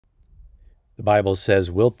The Bible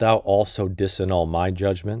says, "Wilt thou also disannul my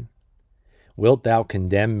judgment? Wilt thou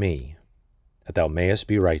condemn me, that thou mayest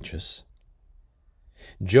be righteous?"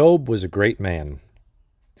 Job was a great man,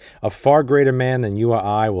 a far greater man than you or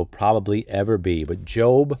I will probably ever be. But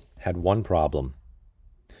Job had one problem.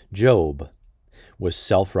 Job was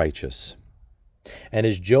self-righteous. And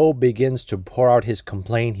as Job begins to pour out his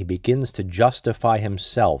complaint, he begins to justify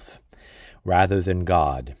himself rather than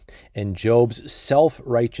God. And Job's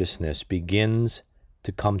self-righteousness begins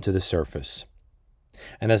to come to the surface.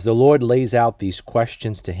 And as the Lord lays out these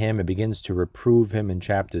questions to him and begins to reprove him in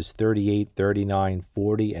chapters 38, 39,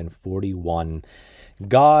 40, and 41,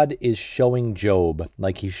 God is showing Job,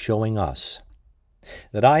 like he's showing us,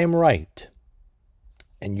 that I am right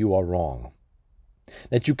and you are wrong.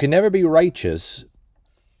 That you can never be righteous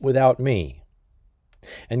without me.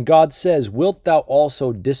 And God says, "Wilt thou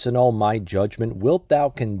also disannul my judgment? Wilt thou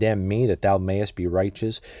condemn me, that thou mayest be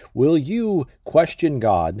righteous?" Will you question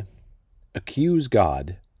God, accuse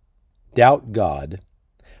God, doubt God,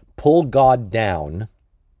 pull God down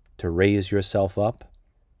to raise yourself up?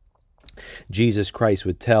 Jesus Christ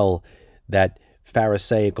would tell that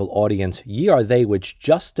Pharisaical audience, "Ye are they which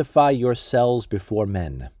justify yourselves before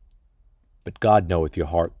men, but God knoweth your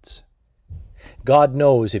hearts." God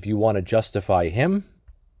knows if you want to justify him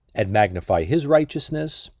and magnify his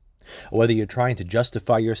righteousness, or whether you're trying to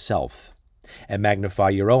justify yourself and magnify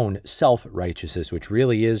your own self-righteousness, which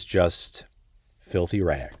really is just filthy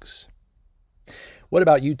rags. What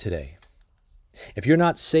about you today? If you're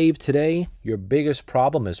not saved today, your biggest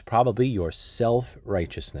problem is probably your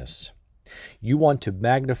self-righteousness. You want to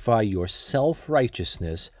magnify your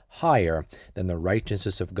self-righteousness higher than the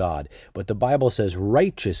righteousness of God. But the Bible says,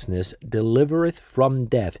 "Righteousness delivereth from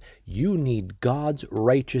death." You need God's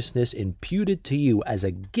righteousness imputed to you as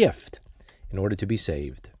a gift in order to be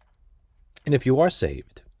saved. And if you are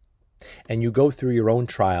saved, and you go through your own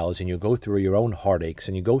trials, and you go through your own heartaches,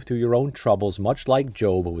 and you go through your own troubles, much like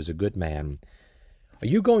Job, who was a good man, are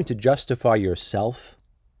you going to justify yourself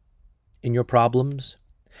in your problems?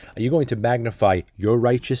 Are you going to magnify your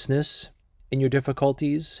righteousness in your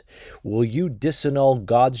difficulties? Will you disannul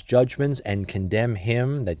God's judgments and condemn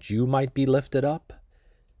him that you might be lifted up?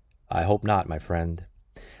 I hope not, my friend.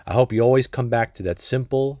 I hope you always come back to that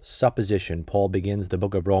simple supposition Paul begins the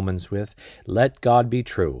book of Romans with: let God be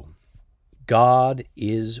true. God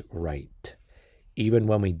is right, even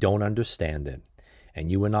when we don't understand it.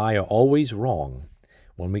 And you and I are always wrong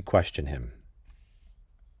when we question him.